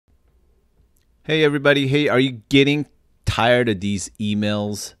Hey everybody, hey, are you getting tired of these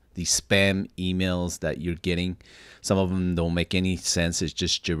emails, these spam emails that you're getting? Some of them don't make any sense, it's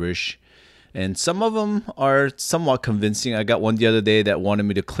just gibberish. And some of them are somewhat convincing. I got one the other day that wanted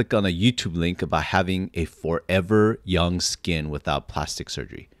me to click on a YouTube link about having a forever young skin without plastic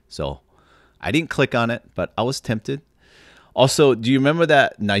surgery. So I didn't click on it, but I was tempted. Also, do you remember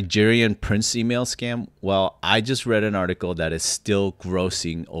that Nigerian prince email scam? Well, I just read an article that is still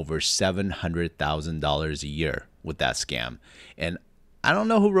grossing over $700,000 a year with that scam. And I don't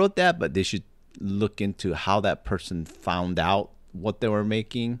know who wrote that, but they should look into how that person found out what they were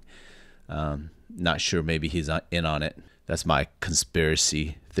making. Not sure, maybe he's in on it. That's my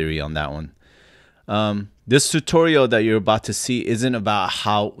conspiracy theory on that one. This tutorial that you're about to see isn't about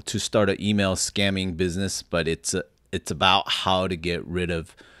how to start an email scamming business, but it's about how to get rid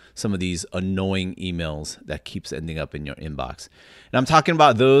of some of these annoying emails that keeps ending up in your inbox. And I'm talking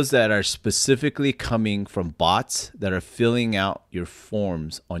about those that are specifically coming from bots that are filling out your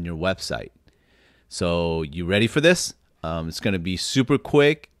forms on your website. So you ready for this? It's going to be super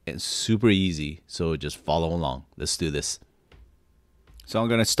quick and super easy. So just follow along. Let's do this. So I'm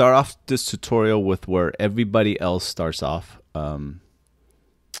going to start off this tutorial with where everybody else starts off.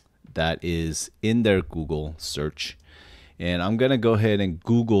 That is in their Google search. And I'm going to go ahead and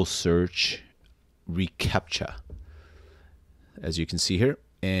Google search reCAPTCHA, as you can see here.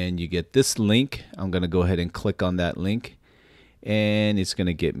 And you get this link. I'm going to go ahead and click on that link. And it's going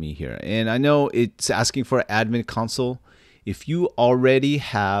to get me here. And I know it's asking for admin console. If you already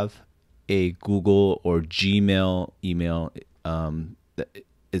have a Google or Gmail email,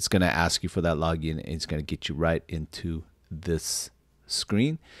 it's going to ask you for that login. And it's going to get you right into this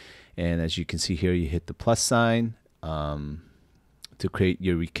screen. And as you can see here, you hit the plus sign to create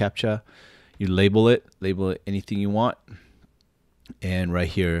your reCAPTCHA. You label it anything you want. And right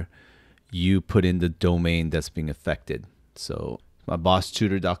here, you put in the domain that's being affected. So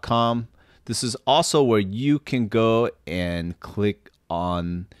mybosstutor.com. This is also where you can go and click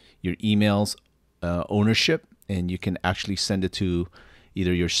on your email's ownership, and you can actually send it to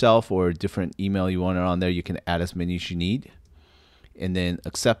either yourself or a different email you want it on there. You can add as many as you need. And then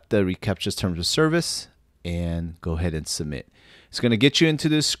accept the reCAPTCHA's terms of service and go ahead and submit. It's going to get you into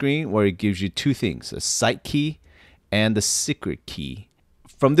this screen where it gives you two things, a site key and the secret key.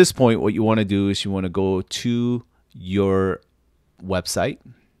 From this point, what you want to do is you want to go to your website.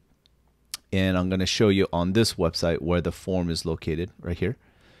 And I'm going to show you on this website where the form is located right here.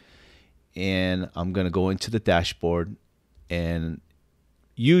 And I'm going to go into the dashboard, and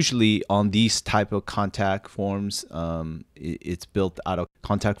usually on these type of contact forms, it's built out of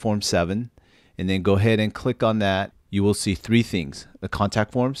contact form 7. And then go ahead and click on that. You will see three things: the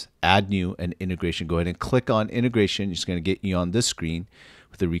contact forms, add new, and integration. Go ahead and click on integration. It's going to get you on this screen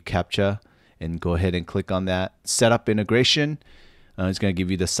with the reCAPTCHA, and go ahead and click on that. Set up integration. It's going to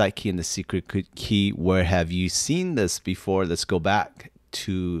give you the site key and the secret key. Where have you seen this before? Let's go back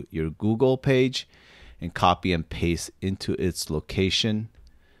to your Google page and copy and paste into its location.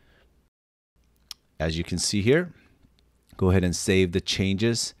 As you can see here, go ahead and save the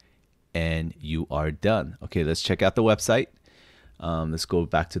changes, and you are done. Okay, let's check out the website. Let's go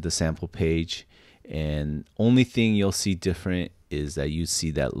back to the sample page, and only thing you'll see different is that you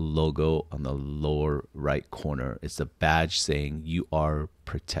see that logo on the lower right corner. It's a badge saying you are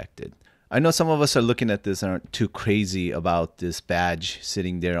protected. I know some of us are looking at this and aren't too crazy about this badge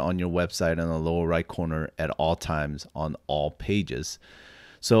sitting there on your website in the lower right corner at all times on all pages.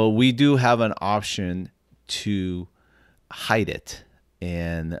 So we do have an option to hide it.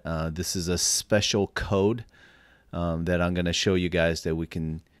 And this is a special code that I'm going to show you guys that we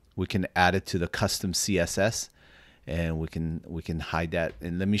can add it to the custom CSS, and we can hide that.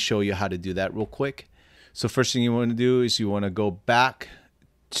 And let me show you how to do that real quick. So first thing you want to do is you want to go back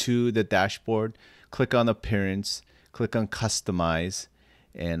to the dashboard, click on appearance, click on customize,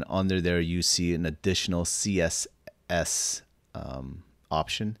 and under there you see an additional CSS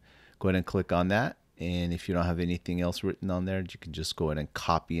option. Go ahead and click on that. And if you don't have anything else written on there, you can just go ahead and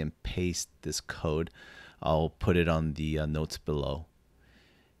copy and paste this code. I'll put it on the notes below.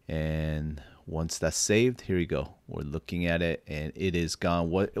 And once that's saved, here you go. We're looking at it, and it is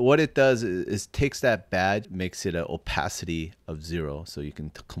gone. What it does is takes that badge, makes it an opacity of 0, so you can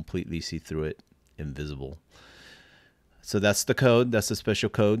completely see through it, invisible. So that's the code. That's the special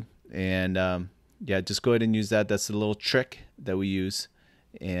code. And yeah, just go ahead and use that. That's a little trick that we use.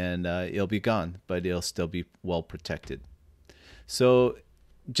 And it'll be gone, but it'll still be well protected. So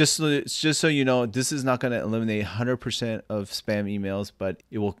just so you know, this is not going to eliminate 100% of spam emails, but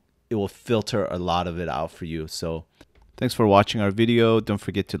it will filter a lot of it out for you. So Thanks for watching our video. Don't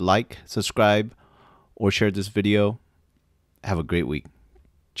forget to like, subscribe, or share this video. Have a great week.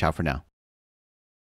 Ciao for now.